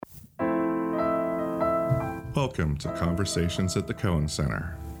Welcome to Conversations at the Cohen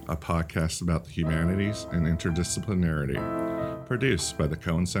Center, a podcast about the humanities and interdisciplinarity, produced by the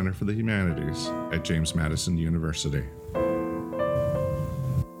Cohen Center for the Humanities at James Madison University.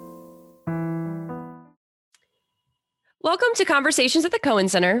 Welcome to Conversations at the Cohen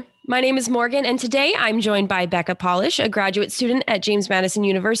Center. My name is Morgan, and today I'm joined by Becca Polish, a graduate student at James Madison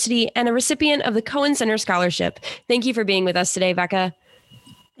University and a recipient of the Cohen Center Scholarship. Thank you for being with us today, Becca.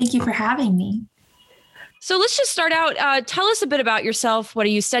 Thank you for having me. So let's just start out. Tell us a bit about yourself. What are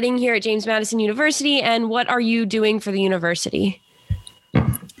you studying here at James Madison University, and what are you doing for the university?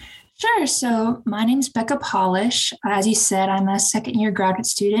 Sure. So my name is Becca Polish. As you said, I'm a second-year graduate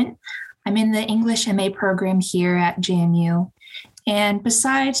student. I'm in the English MA program here at JMU. And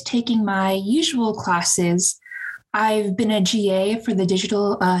besides taking my usual classes, I've been a GA for the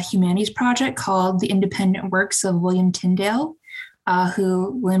digital humanities project called The Independent Works of William Tyndale.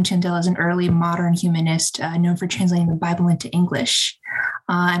 William Tyndale is an early modern humanist known for translating the Bible into English.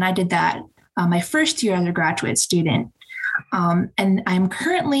 And I did that my first year as a graduate student. And I'm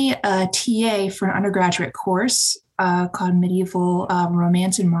currently a TA for an undergraduate course called Medieval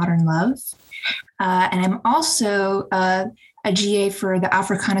Romance and Modern Love. And I'm also a GA for the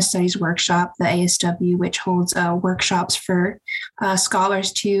Africana Studies Workshop, the ASW, which holds workshops for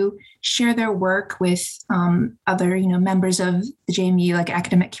scholars to share their work with other, members of the JMU, like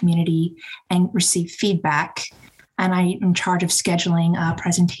academic community, and receive feedback. And I'm in charge of scheduling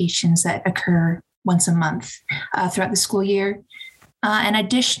presentations that occur once a month throughout the school year. And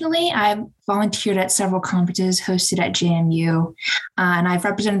additionally, I've volunteered at several conferences hosted at JMU, and I've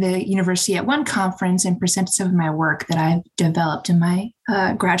represented the university at one conference and presented some of my work that I've developed in my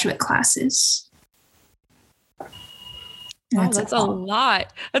graduate classes. That's a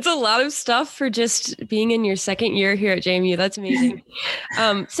lot. That's a lot of stuff for just being in your second year here at JMU. That's amazing.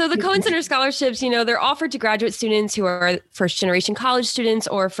 So the Cohen Center scholarships, they're offered to graduate students who are first generation college students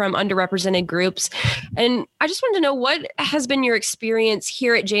or from underrepresented groups. And I just wanted to know, what has been your experience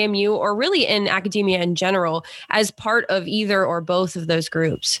here at JMU, or really in academia in general, as part of either or both of those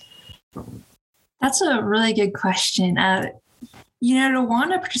groups? That's a really good question. To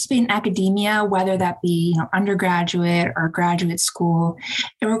want to participate in academia, whether that be undergraduate or graduate school,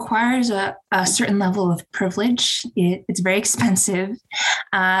 it requires a certain level of privilege. It's very expensive,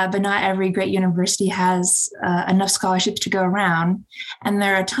 but not every great university has enough scholarships to go around. And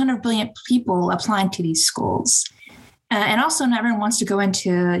there are a ton of brilliant people applying to these schools. And also, not everyone wants to go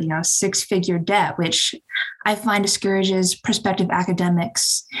into, six-figure debt, which I find discourages prospective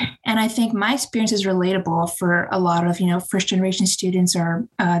academics. And I think my experience is relatable for a lot of, first-generation students or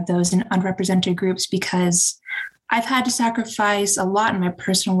those in underrepresented groups, because I've had to sacrifice a lot in my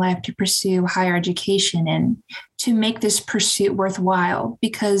personal life to pursue higher education and to make this pursuit worthwhile.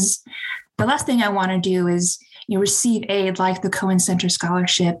 Because the last thing I want to do is receive aid like the Cohen Center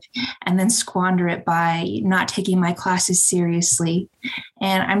Scholarship and then squander it by not taking my classes seriously.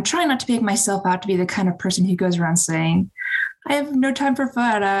 And I'm trying not to make myself out to be the kind of person who goes around saying, I have no time for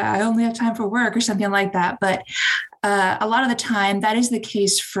fun, I only have time for work, or something like that. But a lot of the time, that is the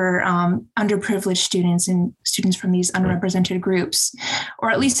case for underprivileged students and students from these underrepresented groups,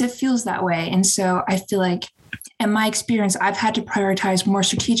 or at least it feels that way. And so I feel like, in my experience, I've had to prioritize more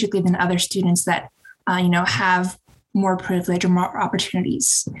strategically than other students that have more privilege or more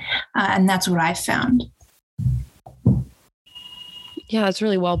opportunities. And that's what I've found. Yeah, that's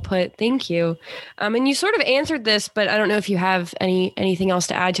really well put. Thank you. And you sort of answered this, but I don't know if you have anything else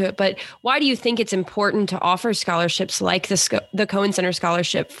to add to it. But why do you think it's important to offer scholarships like the Cohen Center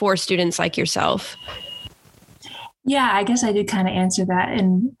Scholarship for students like yourself? Yeah, I guess I did kind of answer that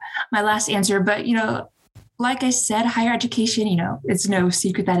in my last answer. But, like I said, higher education, it's no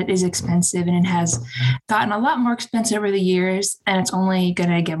secret that it is expensive, and it has gotten a lot more expensive over the years, and it's only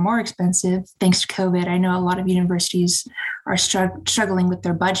going to get more expensive thanks to COVID. I know a lot of universities are struggling with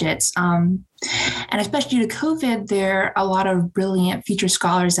their budgets. And especially due to COVID, there are a lot of brilliant future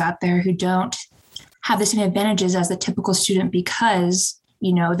scholars out there who don't have the same advantages as the typical student because,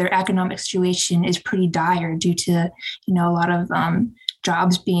 their economic situation is pretty dire due to, a lot of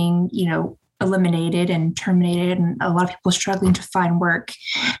jobs being, eliminated and terminated, and a lot of people struggling to find work.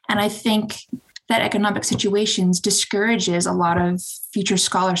 And I think that economic situations discourages a lot of future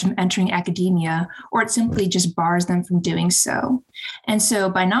scholars from entering academia, or it simply just bars them from doing so. And so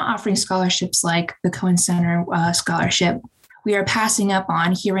by not offering scholarships like the Cohen Center Scholarship, we are passing up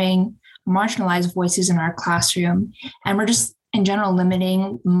on hearing marginalized voices in our classroom, and we're just in general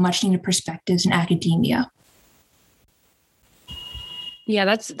limiting much needed perspectives in academia. Yeah,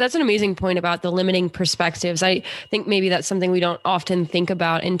 that's an amazing point about the limiting perspectives. I think maybe that's something we don't often think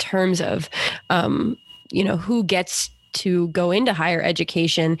about in terms of who gets to go into higher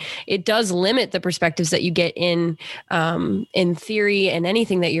education, it does limit the perspectives that you get in theory and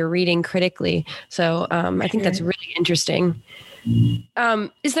anything that you're reading critically. So I think that's really interesting.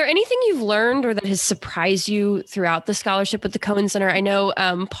 Is there anything you've learned or that has surprised you throughout the scholarship at the Cohen Center? I know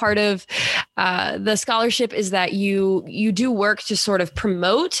part of the scholarship is that you do work to sort of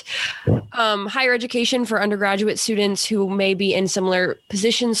promote higher education for undergraduate students who may be in similar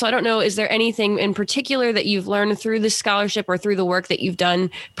positions. So I don't know, is there anything in particular that you've learned through this scholarship or through the work that you've done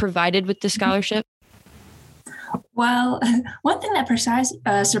provided with the scholarship? Well, one thing that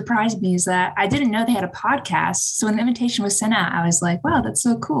surprised me is that I didn't know they had a podcast. So when the invitation was sent out, I was like, wow, that's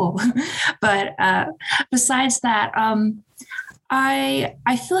so cool. But besides that,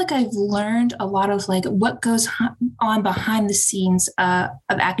 I feel like I've learned a lot of like what goes on behind the scenes of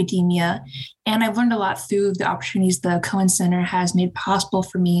academia. And I've learned a lot through the opportunities the Cohen Center has made possible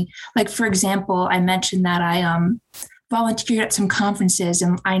for me. Like, for example, I mentioned that I volunteered at some conferences,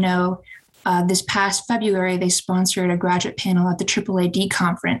 and I know this past February, they sponsored a graduate panel at the AAAD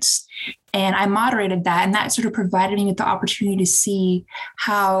conference. And I moderated that, and that sort of provided me with the opportunity to see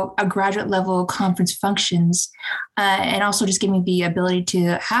how a graduate level conference functions, and also just gave me the ability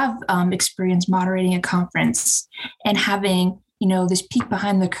to have experience moderating a conference and having, this peek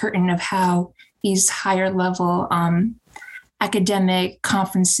behind the curtain of how these higher level academic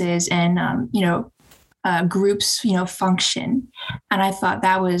conferences and, groups, function. And I thought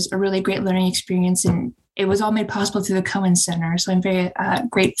that was a really great learning experience, and it was all made possible through the Cohen Center. So I'm very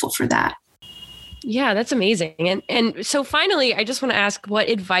grateful for that. Yeah, that's amazing. And so finally, I just want to ask, what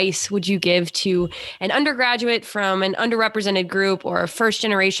advice would you give to an undergraduate from an underrepresented group or a first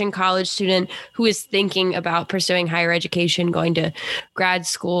generation college student who is thinking about pursuing higher education, going to grad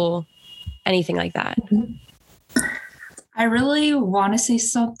school, anything like that? Mm-hmm. I really want to say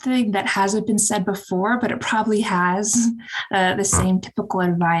something that hasn't been said before, but it probably has the same typical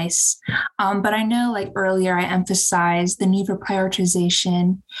advice. But I know, like earlier, I emphasized the need for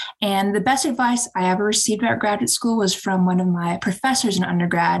prioritization. And the best advice I ever received at graduate school was from one of my professors in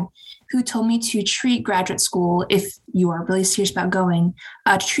undergrad, who told me to treat graduate school, if you are really serious about going,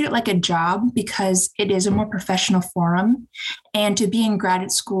 to treat it like a job, because it is a more professional forum. And to be in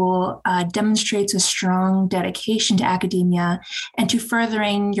graduate school demonstrates a strong dedication to academia and to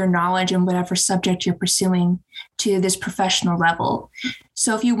furthering your knowledge in whatever subject you're pursuing to this professional level.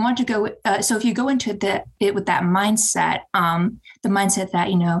 So if you want to go, if you go into it with that mindset, the mindset that,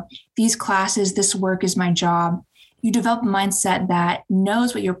 these classes, this work is my job, you develop a mindset that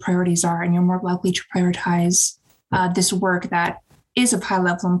knows what your priorities are, and you're more likely to prioritize this work that is of high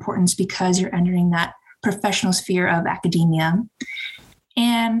level importance because you're entering that professional sphere of academia.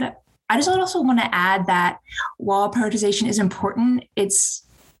 And I just also want to add that while prioritization is important, it's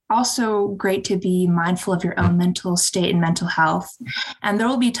also great to be mindful of your own mental state and mental health. And there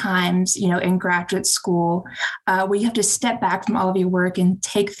will be times, in graduate school where you have to step back from all of your work and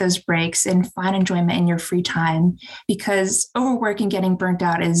take those breaks and find enjoyment in your free time, because overwork and getting burnt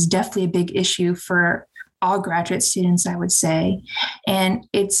out is definitely a big issue for all graduate students, I would say. And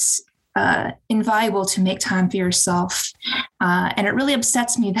it's invaluable to make time for yourself. And it really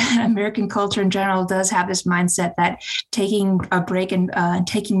upsets me that American culture in general does have this mindset that taking a break and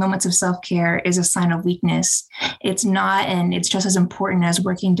taking moments of self-care is a sign of weakness. It's not, and it's just as important as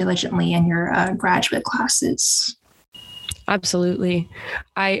working diligently in your graduate classes. Absolutely.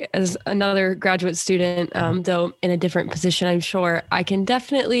 I, as another graduate student, though in a different position, I'm sure I can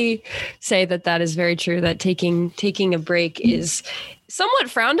definitely say that is very true, that taking a break is somewhat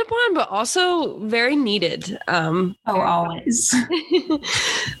frowned upon, but also very needed. Always.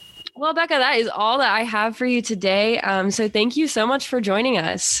 Well, Becca, that is all that I have for you today. So thank you so much for joining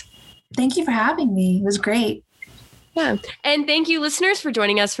us. Thank you for having me. It was great. Yeah. And thank you, listeners, for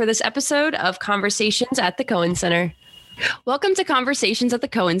joining us for this episode of Conversations at the Cohen Center. Welcome to Conversations at the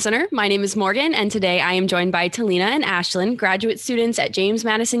Cohen Center. My name is Morgan, and today I am joined by Talina and Ashlyn, graduate students at James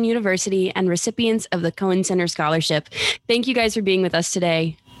Madison University and recipients of the Cohen Center Scholarship. Thank you guys for being with us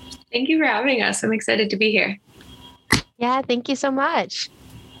today. Thank you for having us. I'm excited to be here. Yeah, thank you so much.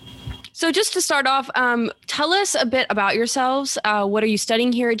 So just to start off, tell us a bit about yourselves. What are you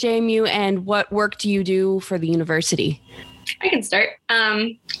studying here at JMU, and what work do you do for the university? I can start.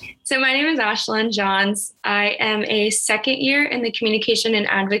 So my name is Ashlyn Johns. I am a second year in the Communication and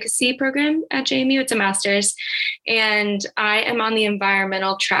Advocacy program at JMU. It's a master's, and I am on the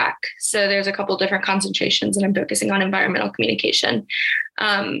environmental track. So there's a couple different concentrations, and I'm focusing on environmental communication.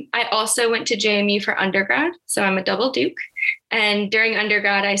 I also went to JMU for undergrad, so I'm a double Duke. And during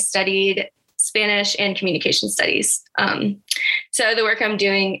undergrad, I studied Spanish and communication studies. So the work I'm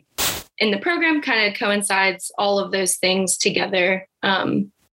doing in the program kind of coincides all of those things together,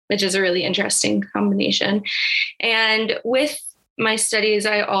 which is a really interesting combination. And with my studies,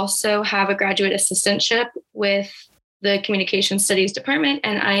 I also have a graduate assistantship with the Communication Studies Department,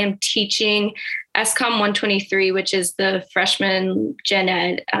 and I am teaching SCOM 123, which is the freshman gen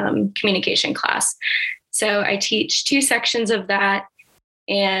ed communication class. So I teach 2 sections of that.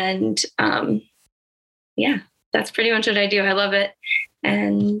 And that's pretty much what I do. I love it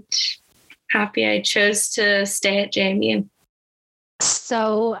and happy I chose to stay at JMU.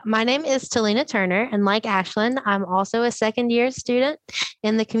 So my name is Talina Turner, and like Ashlyn, I'm also a second-year student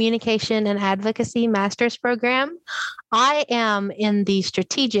in the Communication and Advocacy Master's Program. I am in the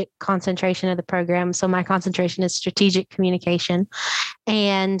strategic concentration of the program, so my concentration is strategic communication.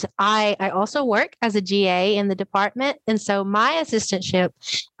 And I also work as a GA in the department, and so my assistantship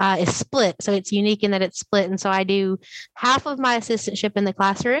is split. So it's unique in that it's split, and so I do half of my assistantship in the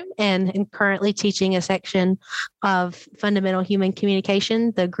classroom, and am currently teaching a section of fundamental human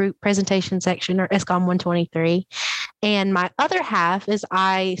communication, the group presentation section, or SCOM 123. And my other half is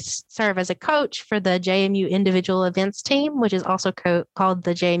I serve as a coach for the JMU individual events team, which is also called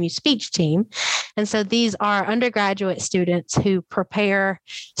the JMU speech team. And so these are undergraduate students who prepare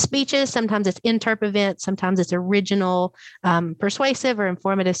speeches. Sometimes it's interp events, sometimes it's original, persuasive or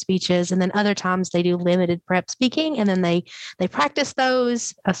informative speeches. And then other times they do limited prep speaking, and then they practice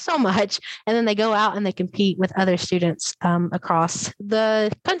those so much. And then they go out and they compete with other students across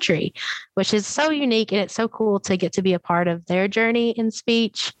the country, which is so unique. And it's so cool to get to be a part of their journey in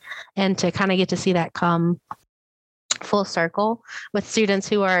speech and to kind of get to see that come full circle with students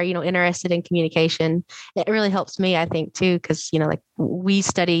who are, interested in communication. It really helps me, I think, too, because, like we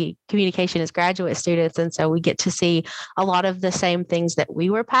study communication as graduate students. And so we get to see a lot of the same things that we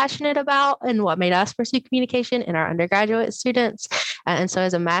were passionate about and what made us pursue communication in our undergraduate students. And so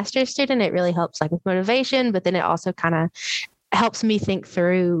as a master's student, it really helps like with motivation, but then it also kind of helps me think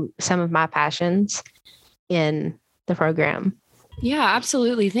through some of my passions in the program. Yeah,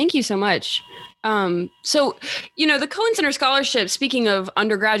 absolutely. Thank you so much. So, the Cohen Center Scholarship, speaking of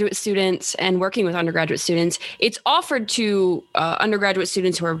undergraduate students and working with undergraduate students, it's offered to undergraduate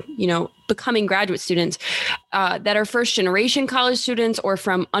students who are, becoming graduate students that are first generation college students or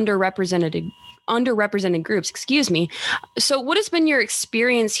from underrepresented groups, So what has been your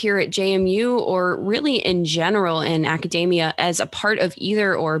experience here at JMU or really in general in academia as a part of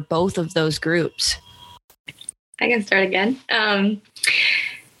either or both of those groups? I can start again.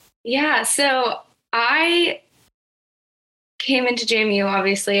 So I came into JMU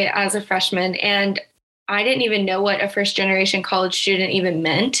obviously as a freshman, and I didn't even know what a first generation college student even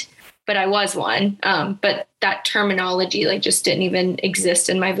meant, but I was one. But that terminology just didn't even exist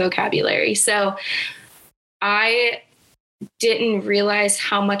in my vocabulary. So I didn't realize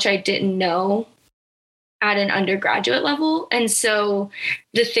how much I didn't know at an undergraduate level. And so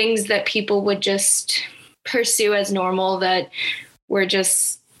the things that people would just pursue as normal that were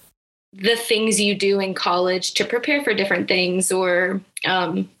just the things you do in college to prepare for different things, or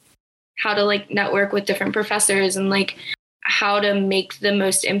how to network with different professors and how to make the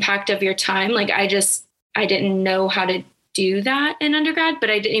most impact of your time. I didn't know how to do that in undergrad, but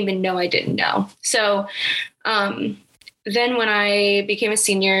I didn't even know I didn't know. So then when I became a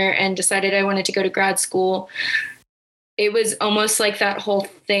senior and decided I wanted to go to grad school, it was almost like that whole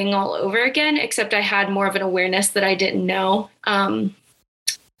thing all over again, except I had more of an awareness that I didn't know.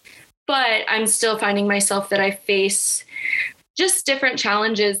 But I'm still finding myself that I face just different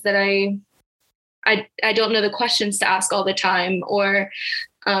challenges that I don't know the questions to ask all the time, or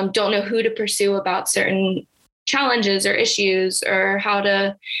don't know who to pursue about certain challenges or issues, or how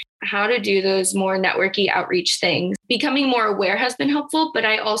to do those more networky outreach things. Becoming more aware has been helpful, but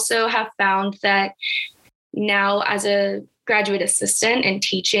I also have found that now as a graduate assistant and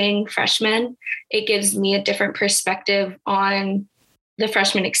teaching freshmen, it gives me a different perspective on the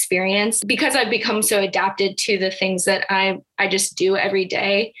freshman experience, because I've become so adapted to the things that I just do every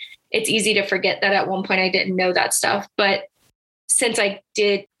day. It's easy to forget that at one point I didn't know that stuff. But since I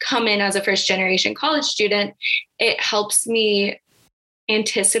did come in as a first generation college student, it helps me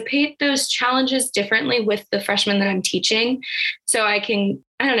anticipate those challenges differently with the freshmen that I'm teaching. So I can,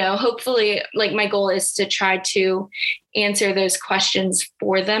 hopefully my goal is to try to answer those questions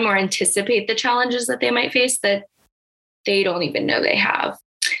for them, or anticipate the challenges that they might face that they don't even know they have.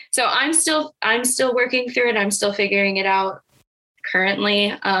 So I'm still working through it. I'm still figuring it out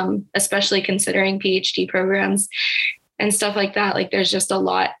currently, especially considering PhD programs and stuff like that. There's just a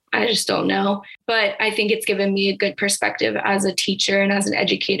lot I just don't know. But I think it's given me a good perspective as a teacher and as an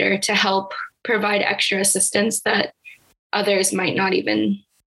educator to help provide extra assistance that others might not even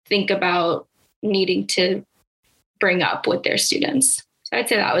think about needing to bring up with their students. So I'd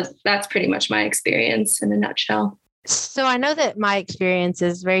say that's pretty much my experience in a nutshell. So I know that my experience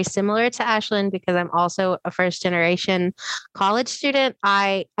is very similar to Ashlyn because I'm also a first generation college student.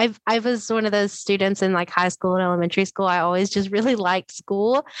 I was one of those students in like high school and elementary school. I always just really liked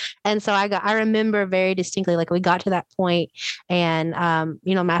school. And so I remember very distinctly, like we got to that point and,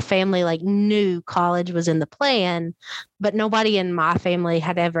 my family like knew college was in the plan, but nobody in my family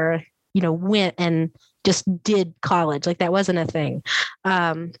had ever, went and just did college. Like that wasn't a thing.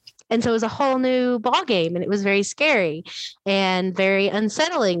 And so it was a whole new ball game, and it was very scary and very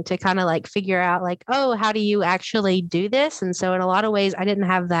unsettling to kind of like figure out like, oh, how do you actually do this? And so in a lot of ways, I didn't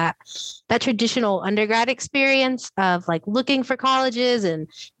have that traditional undergrad experience of like looking for colleges and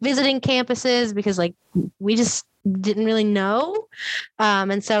visiting campuses because like we just didn't really know.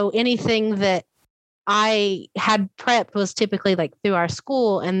 And so anything that I had prepped was typically like through our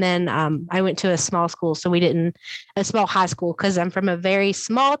school. And then I went to a small school. So a small high school, because I'm from a very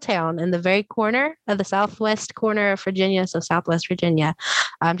small town in the very corner of the southwest corner of Virginia. So Southwest Virginia,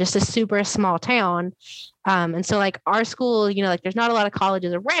 just a super small town. And so like our school, like there's not a lot of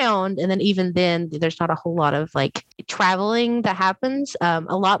colleges around. And then even then there's not a whole lot of like traveling that happens. A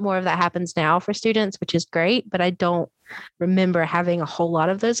lot more of that happens now for students, which is great, but I don't remember having a whole lot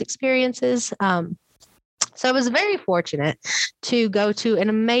of those experiences. So I was very fortunate to go to an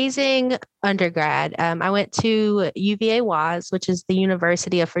amazing undergrad. I went to UVA-Wise, which is the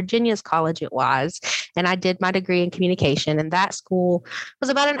University of Virginia's college at Wise, and I did my degree in communication. And that school was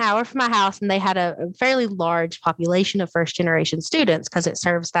about an hour from my house, and they had a fairly large population of first-generation students because it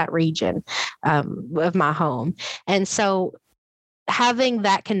serves that region of my home. And so having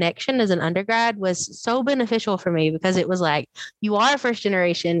that connection as an undergrad was so beneficial for me because it was like, you are a first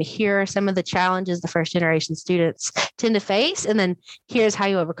generation. Here are some of the challenges the first generation students tend to face. And then here's how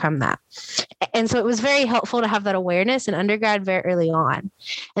you overcome that. And so it was very helpful to have that awareness in undergrad very early on.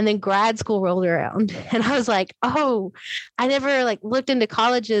 And then grad school rolled around and I was like, oh, I never like looked into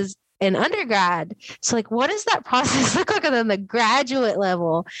colleges in undergrad. So like, what does that process look like on the graduate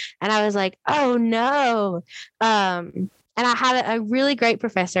level? And I was like, oh no. And I had a really great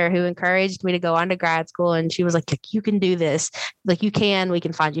professor who encouraged me to go on to grad school. And she was like, you can do this. Like, we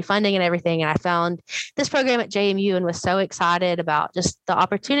can find you funding and everything. And I found this program at JMU and was so excited about just the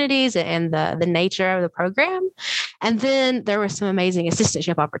opportunities and the nature of the program. And then there were some amazing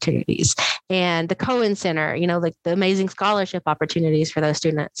assistantship opportunities and the Cohen Center, like the amazing scholarship opportunities for those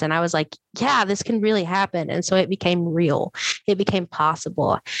students. And I was like, yeah, this can really happen. And so it became real. It became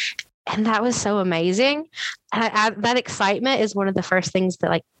possible. And that was so amazing. And that excitement is one of the first things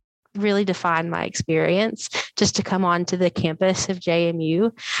that like really defined my experience just to come on to the campus of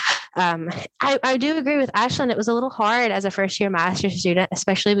JMU. I do agree with Ashlyn. It was a little hard as a first year master's student,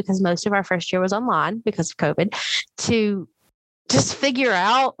 especially because most of our first year was online because of COVID, to just figure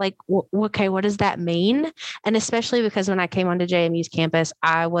out like, okay, what does that mean? And especially because when I came onto JMU's campus,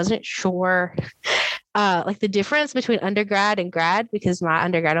 I wasn't sure like the difference between undergrad and grad, because my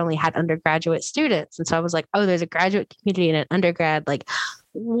undergrad only had undergraduate students. And so I was like, oh, there's a graduate community and an undergrad. Like,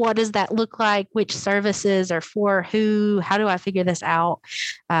 what does that look like? Which services are for who? How do I figure this out?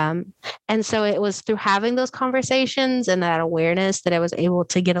 And so it was through having those conversations and that awareness that I was able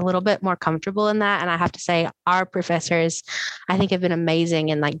to get a little bit more comfortable in that. And I have to say, our professors, I think, have been amazing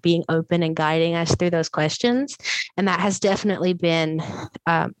in like being open and guiding us through those questions. And that has definitely been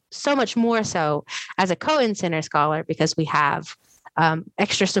so much more so as a Cohen Center scholar, because we have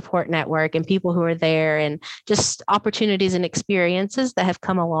extra support network and people who are there and just opportunities and experiences that have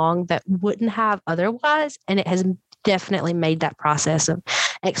come along that wouldn't have otherwise. And it has definitely made that process of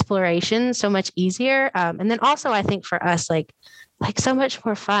exploration so much easier. And then also I think for us, like so much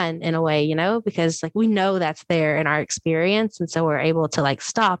more fun in a way, because like we know that's there in our experience. And so we're able to like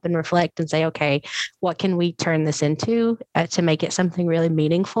stop and reflect and say, okay, what can we turn this into to make it something really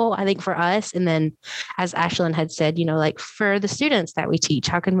meaningful, I think, for us. And then as Ashlyn had said, like for the students that we teach,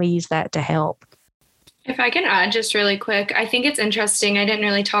 how can we use that to help? If I can add just really quick, I think it's interesting. I didn't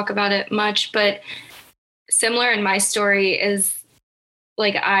really talk about it much, but similar in my story is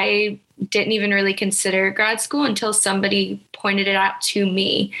like I didn't even really consider grad school until somebody pointed it out to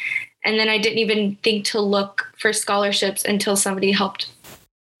me. And then I didn't even think to look for scholarships until somebody helped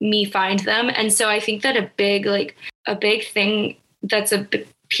me find them. And so I think that a big thing that's a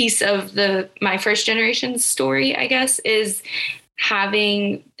piece of my first generation story, I guess, is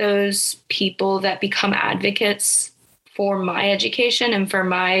having those people that become advocates for my education and for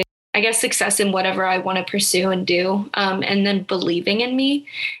my, I guess, success in whatever I want to pursue and do, and then believing in me.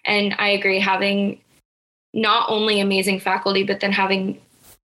 And I agree, having not only amazing faculty, but then having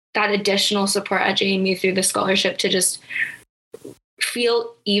that additional support at JMU through the scholarship to just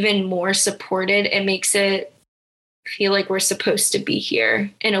feel even more supported. It makes it feel like we're supposed to be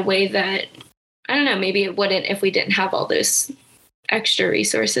here in a way that, I don't know, maybe it wouldn't if we didn't have all those extra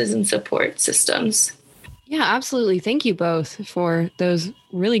resources and support systems. Yeah, absolutely. Thank you both for those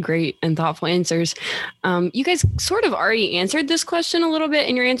really great and thoughtful answers. You guys sort of already answered this question a little bit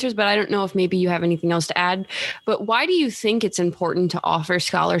in your answers, but I don't know if maybe you have anything else to add. But why do you think it's important to offer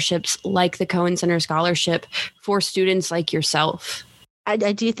scholarships like the Cohen Center Scholarship for students like yourself? I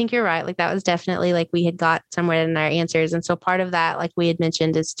do think you're right. Like that was definitely like we had got somewhere in our answers. And so part of that, like we had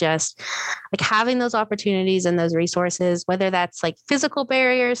mentioned, is just like having those opportunities and those resources, whether that's like physical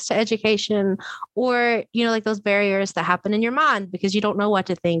barriers to education or, you know, like those barriers that happen in your mind because you don't know what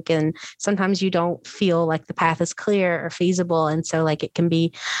to think. And sometimes you don't feel like the path is clear or feasible. And so like it can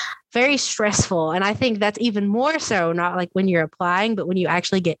be very stressful. And I think that's even more so, not like when you're applying, but when you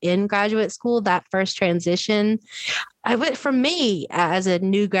actually get in graduate school, that first transition. For me, as a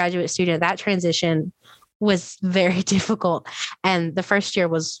new graduate student, that transition was very difficult. And the first year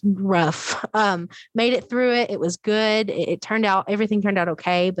was rough. Made it through it. It was good. It turned out, everything turned out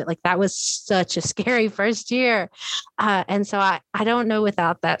okay. But like that was such a scary first year. And so I don't know,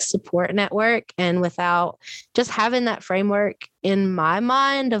 without that support network and without just having that framework in my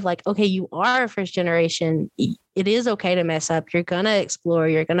mind of like, okay, you are a first generation. It is okay to mess up. You're going to explore,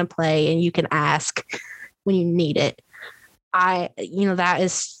 you're going to play, and you can ask when you need it. That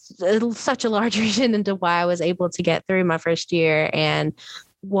is such a large reason into why I was able to get through my first year and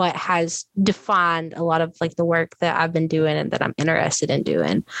what has defined a lot of like the work that I've been doing and that I'm interested in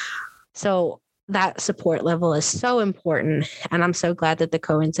doing. So that support level is so important. And I'm so glad that the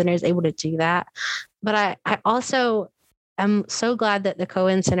Cohen Center is able to do that. But I also am so glad that the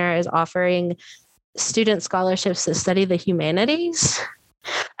Cohen Center is offering student scholarships to study the humanities.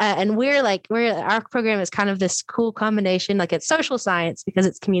 And our program is kind of this cool combination, like it's social science because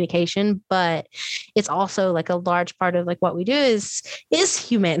it's communication, but it's also like a large part of like what we do is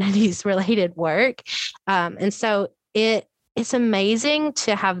humanities related work. And so it's amazing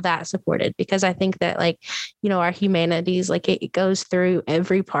to have that supported because I think that like, you know, our humanities, like it goes through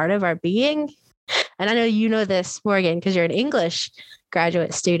every part of our being. And I know you know this, Morgan, because you're an English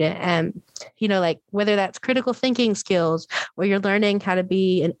graduate student. And, you know, like whether that's critical thinking skills or you're learning how to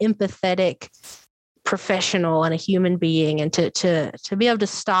be an empathetic professional and a human being and to be able to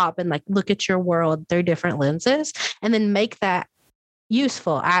stop and like look at your world through different lenses and then make that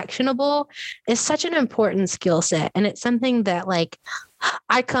useful, actionable is such an important skill set. And it's something that like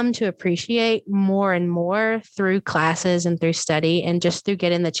I come to appreciate more and more through classes and through study and just through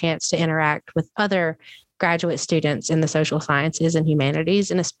getting the chance to interact with other graduate students in the social sciences and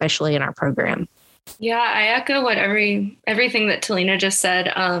humanities, and especially in our program. Yeah, I echo what everything that Talina just said.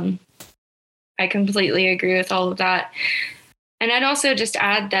 I completely agree with all of that. And I'd also just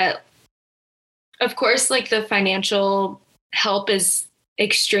add that, of course, like the financial help is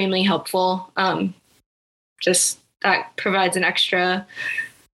extremely helpful. Just that provides an extra,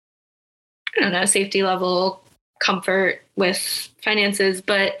 safety level, comfort with finances,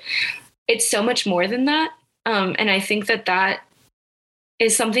 but it's so much more than that. And I think that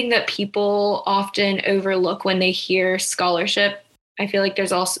is something that people often overlook when they hear scholarship. I feel like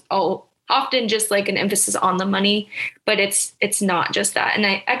there's also often just like an emphasis on the money, but it's not just that.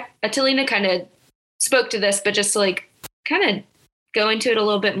 And Talina kind of spoke to this, but just to like kind of go into it a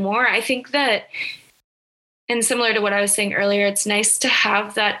little bit more, I think that, and similar to what I was saying earlier, it's nice to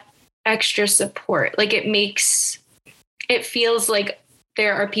have that extra support. Like it feels like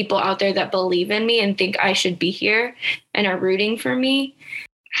there are people out there that believe in me and think I should be here and are rooting for me.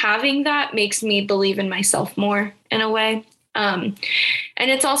 Having that makes me believe in myself more in a way. And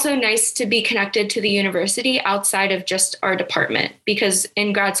it's also nice to be connected to the university outside of just our department, because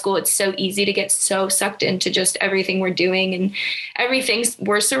in grad school, it's so easy to get so sucked into just everything we're doing and everything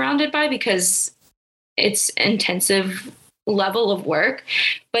we're surrounded by because it's intensive level of work.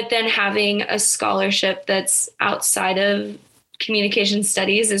 But then having a scholarship that's outside of communication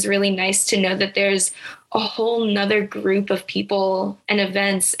studies is really nice to know that there's a whole nother group of people and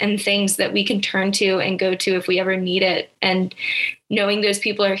events and things that we can turn to and go to if we ever need it. And knowing those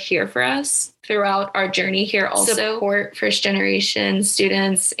people are here for us throughout our journey here also support first generation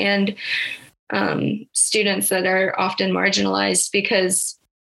students and students that are often marginalized, because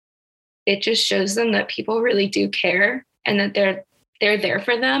it just shows them that people really do care and that they're there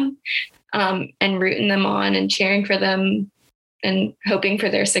for them, and rooting them on and cheering for them and hoping for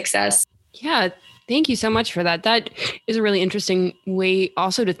their success. Yeah. Thank you so much for that. That is a really interesting way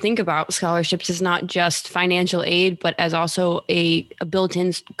also to think about scholarships as not just financial aid, but as also a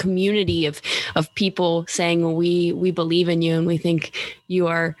built-in community of people saying, we believe in you and we think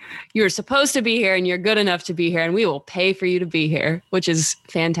you're supposed to be here and you're good enough to be here and we will pay for you to be here, which is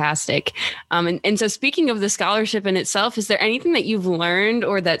fantastic. And so speaking of the scholarship in itself, is there anything that you've learned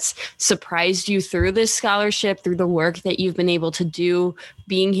or that's surprised you through this scholarship, through the work that you've been able to do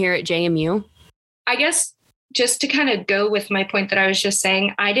being here at JMU? I guess just to kind of go with my point that I was just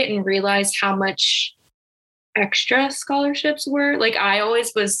saying, I didn't realize how much extra scholarships were. Like I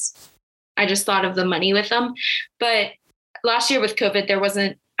just thought of the money with them. But last year with COVID, there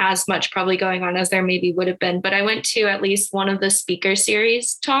wasn't as much probably going on as there maybe would have been. But I went to at least one of the speaker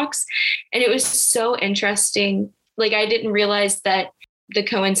series talks, and it was so interesting. Like I didn't realize that the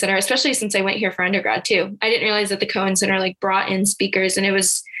Cohen Center, especially since I went here for undergrad too, I didn't realize that the Cohen Center like brought in speakers, and it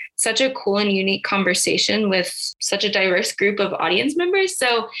was such a cool and unique conversation with such a diverse group of audience members.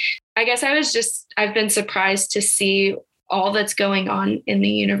 So I guess I've been surprised to see all that's going on in the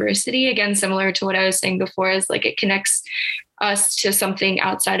university. Again, similar to what I was saying before, is like it connects us to something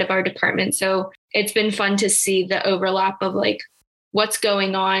outside of our department. So it's been fun to see the overlap of like what's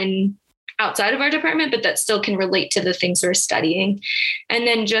going on outside of our department, but that still can relate to the things we're studying. And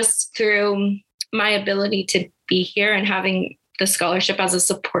then just through my ability to be here and having the scholarship as a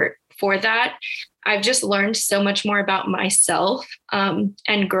support for that, I've just learned so much more about myself and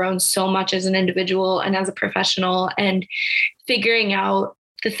grown so much as an individual and as a professional, and figuring out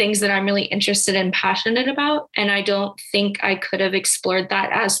the things that I'm really interested and passionate about. And I don't think I could have explored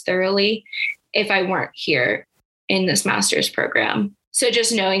that as thoroughly if I weren't here in this master's program. So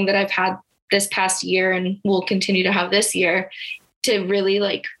just knowing that I've had this past year and will continue to have this year to really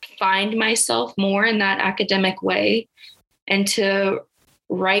like find myself more in that academic way, and to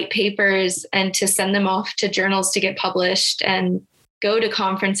write papers and to send them off to journals to get published and go to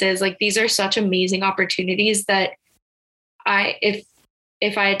conferences. Like these are such amazing opportunities that if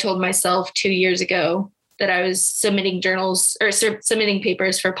I had told myself 2 years ago that I was submitting journals or submitting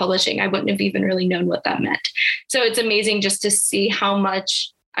papers for publishing, I wouldn't have even really known what that meant. So it's amazing just to see how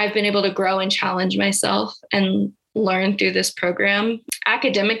much I've been able to grow and challenge myself and learn through this program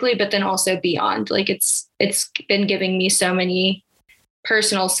academically, but then also beyond. Like it's been giving me so many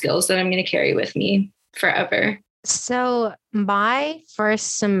personal skills that I'm going to carry with me forever. So my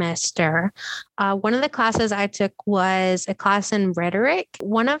first semester, one of the classes I took was a class in rhetoric.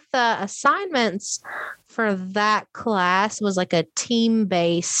 One of the assignments for that class was like a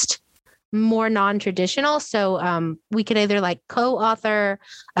team-based, more non-traditional. So we could either like co-author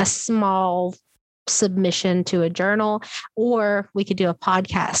a small submission to a journal, or we could do a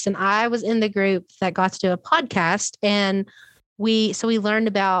podcast. And I was in the group that got to do a podcast, and we learned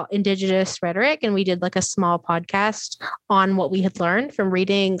about Indigenous rhetoric, and we did like a small podcast on what we had learned from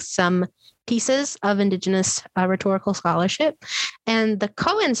reading some pieces of Indigenous rhetorical scholarship. And the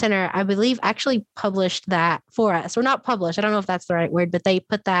Cohen Center, I believe, actually published that for us. Or not published, I don't know if that's the right word, but they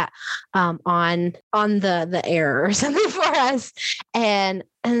put that on the air or something for us. And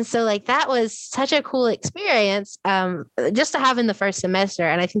so like that was such a cool experience just to have in the first semester.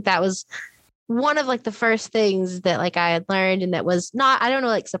 And I think that was one of like the first things that like I had learned, and that was not, I don't know,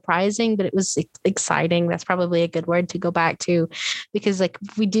 like surprising, but it was exciting. That's probably a good word to go back to, because like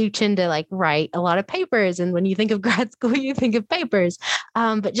we do tend to like write a lot of papers. And when you think of grad school, you think of papers.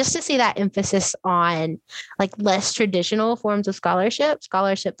 But just to see that emphasis on like less traditional forms of scholarship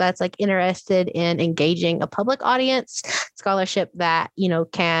that's like interested in engaging a public audience, scholarship that, you know,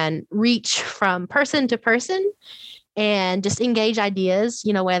 can reach from person to person and just engage ideas,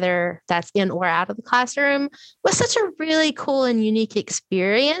 you know, whether that's in or out of the classroom, was such a really cool and unique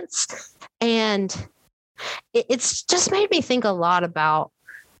experience. And it's just made me think a lot about,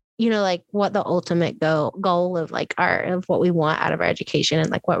 you know, like what the ultimate goal of like of what we want out of our education and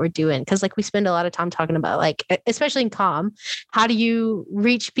like what we're doing. Cause like we spend a lot of time talking about like, especially in comm, how do you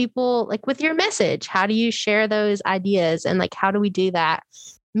reach people like with your message? How do you share those ideas? And like, how do we do that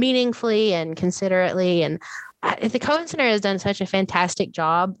meaningfully and considerately? And the Cohen Center has done such a fantastic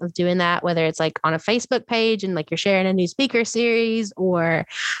job of doing that, whether it's like on a Facebook page and like you're sharing a new speaker series, or,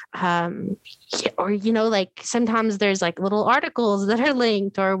 you know, like sometimes there's like little articles that are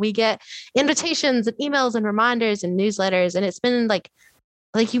linked, or we get invitations and emails and reminders and newsletters. And it's been like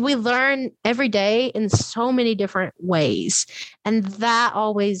we learn every day in so many different ways. And that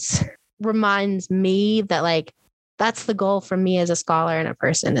always reminds me that like, that's the goal for me as a scholar and a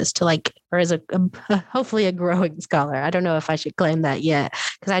person, is to like, or as a hopefully a growing scholar. I don't know if I should claim that yet,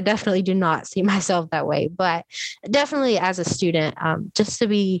 because I definitely do not see myself that way, but definitely as a student, just to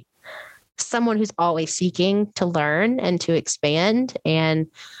be someone who's always seeking to learn and to expand and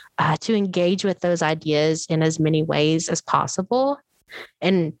to engage with those ideas in as many ways as possible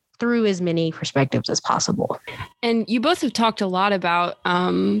and through as many perspectives as possible. And you both have talked a lot about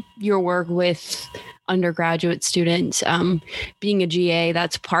your work with undergraduate students. Being a GA,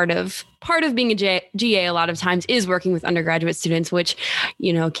 that's part of being a GA a lot of times is working with undergraduate students, which,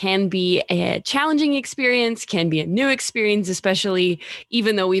 can be a challenging experience, can be a new experience, especially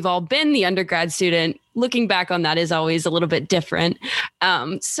even though we've all been the undergrad student. Looking back on that is always a little bit different.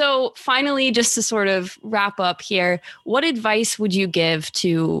 So finally, just to sort of wrap up here, what advice would you give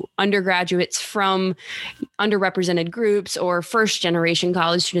to undergraduates from underrepresented groups or first generation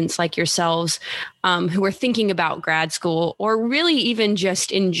college students like yourselves who are thinking about grad school, or really even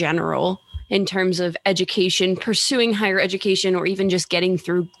just in general in terms of education, pursuing higher education, or even just getting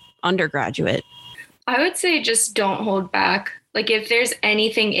through undergraduate? I would say just don't hold back. Like if there's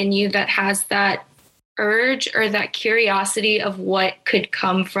anything in you that has that urge or that curiosity of what could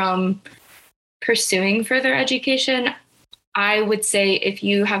come from pursuing further education, I would say if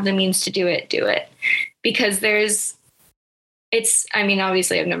you have the means to do it, do it. Because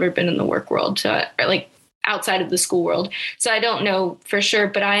obviously I've never been in the work world, or like outside of the school world. So I don't know for sure,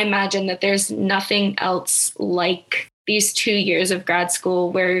 but I imagine that there's nothing else like these 2 years of grad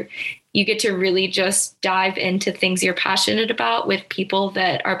school where you get to really just dive into things you're passionate about with people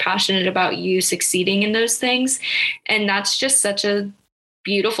that are passionate about you succeeding in those things. And that's just such a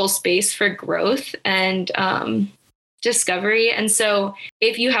beautiful space for growth and discovery. And so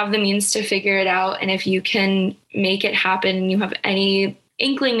if you have the means to figure it out, and if you can make it happen and you have any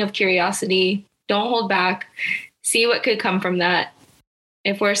inkling of curiosity, don't hold back, see what could come from that.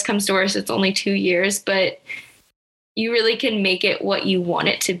 If worse comes to worse, it's only 2 years, but you really can make it what you want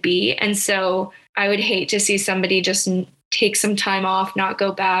it to be. And so I would hate to see somebody just take some time off, not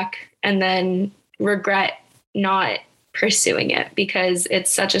go back, and then regret not pursuing it, because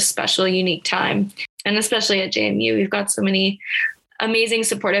it's such a special, unique time. And especially at JMU, we've got so many amazing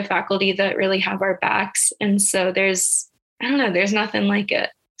supportive faculty that really have our backs. And so there's nothing like it.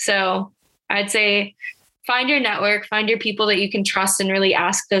 So I'd say find your network, find your people that you can trust and really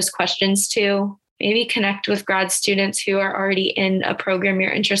ask those questions to. Maybe connect with grad students who are already in a program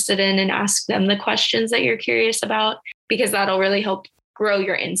you're interested in and ask them the questions that you're curious about, because that'll really help grow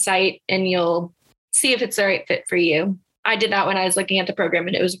your insight and you'll see if it's the right fit for you. I did that when I was looking at the program,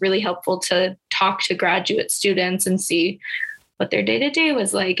 and it was really helpful to talk to graduate students and see what their day-to-day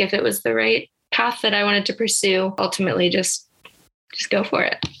was like, if it was the right path that I wanted to pursue. Ultimately, just go for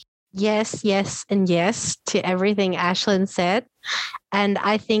it. Yes, yes, and yes to everything Ashlyn said. And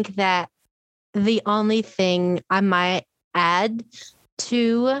I think that the only thing I might add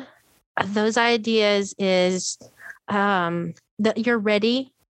to those ideas is that you're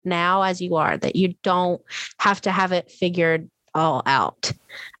ready now as you are, that you don't have to have it figured all out.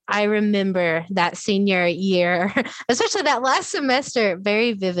 I remember that senior year, especially that last semester,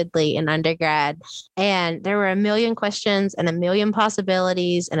 very vividly in undergrad. And there were a million questions and a million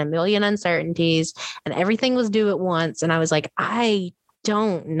possibilities and a million uncertainties, and everything was due at once. And I was like, I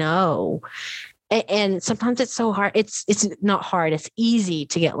don't know. And sometimes it's so hard. It's not hard. It's easy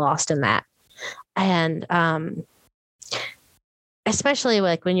to get lost in that. And especially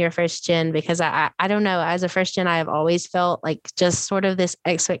like when you're first gen, because I don't know, as a first gen, I have always felt like just sort of this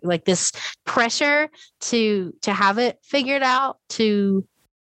this pressure to have it figured out, to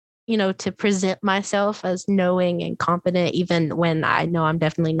present myself as knowing and competent, even when I know I'm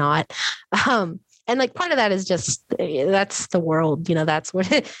definitely not. And like part of that is just, that's the world, that's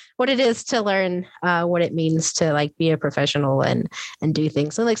what it is to learn what it means to like be a professional and do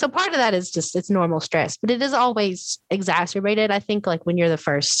things. So part of that is just, it's normal stress, but it is always exacerbated, I think, like when you're the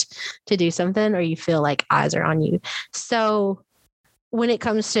first to do something or you feel like eyes are on you. So when it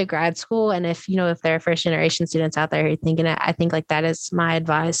comes to grad school, and if there are first generation students out there who are thinking it, I think like that is my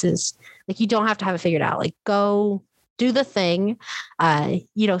advice, is like, you don't have to have it figured out. Like, go do the thing,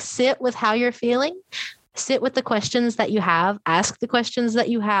 sit with how you're feeling, sit with the questions that you have, ask the questions that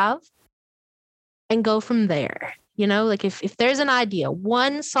you have, and go from there. Like if there's an idea,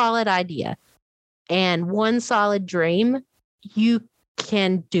 one solid idea and one solid dream, you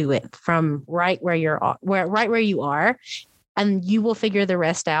can do it from right where you are. And you will figure the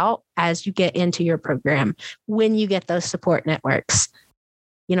rest out as you get into your program, when you get those support networks,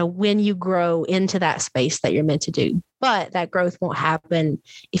 when you grow into that space that you're meant to do. But that growth won't happen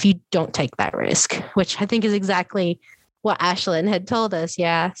if you don't take that risk, which I think is exactly what Ashlyn had told us.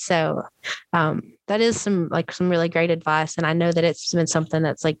 Yeah. So that is some really great advice. And I know that it's been something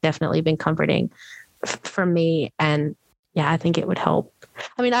that's like definitely been comforting for me. And I think it would help.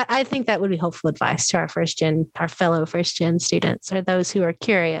 I mean, I think that would be helpful advice to our fellow first gen students, or those who are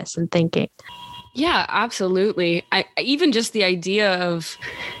curious and thinking. Yeah, absolutely. Even just the idea of,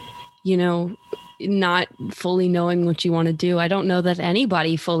 not fully knowing what you want to do. I don't know that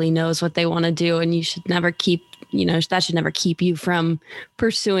anybody fully knows what they want to do, and you should never keep, that should never keep you from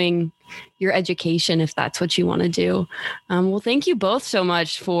pursuing your education if that's what you want to do. Well, thank you both so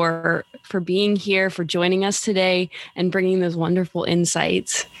much for being here, for joining us today and bringing those wonderful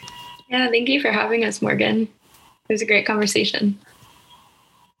insights. Yeah, thank you for having us, Morgan. It was a great conversation.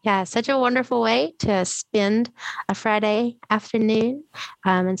 Yeah, such a wonderful way to spend a Friday afternoon.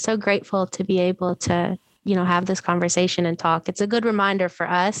 And so grateful to be able to, have this conversation and talk. It's a good reminder for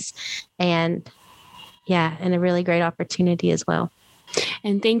us, and a really great opportunity as well.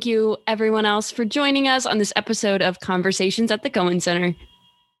 And thank you everyone else for joining us on this episode of Conversations at the Cohen Center.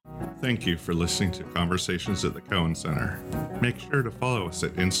 Thank you for listening to Conversations at the Cohen Center. Make sure to follow us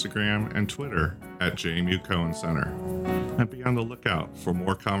at Instagram and Twitter at JMU Cohen Center. And be on the lookout for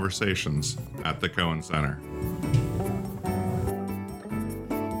more conversations at the Cohen Center.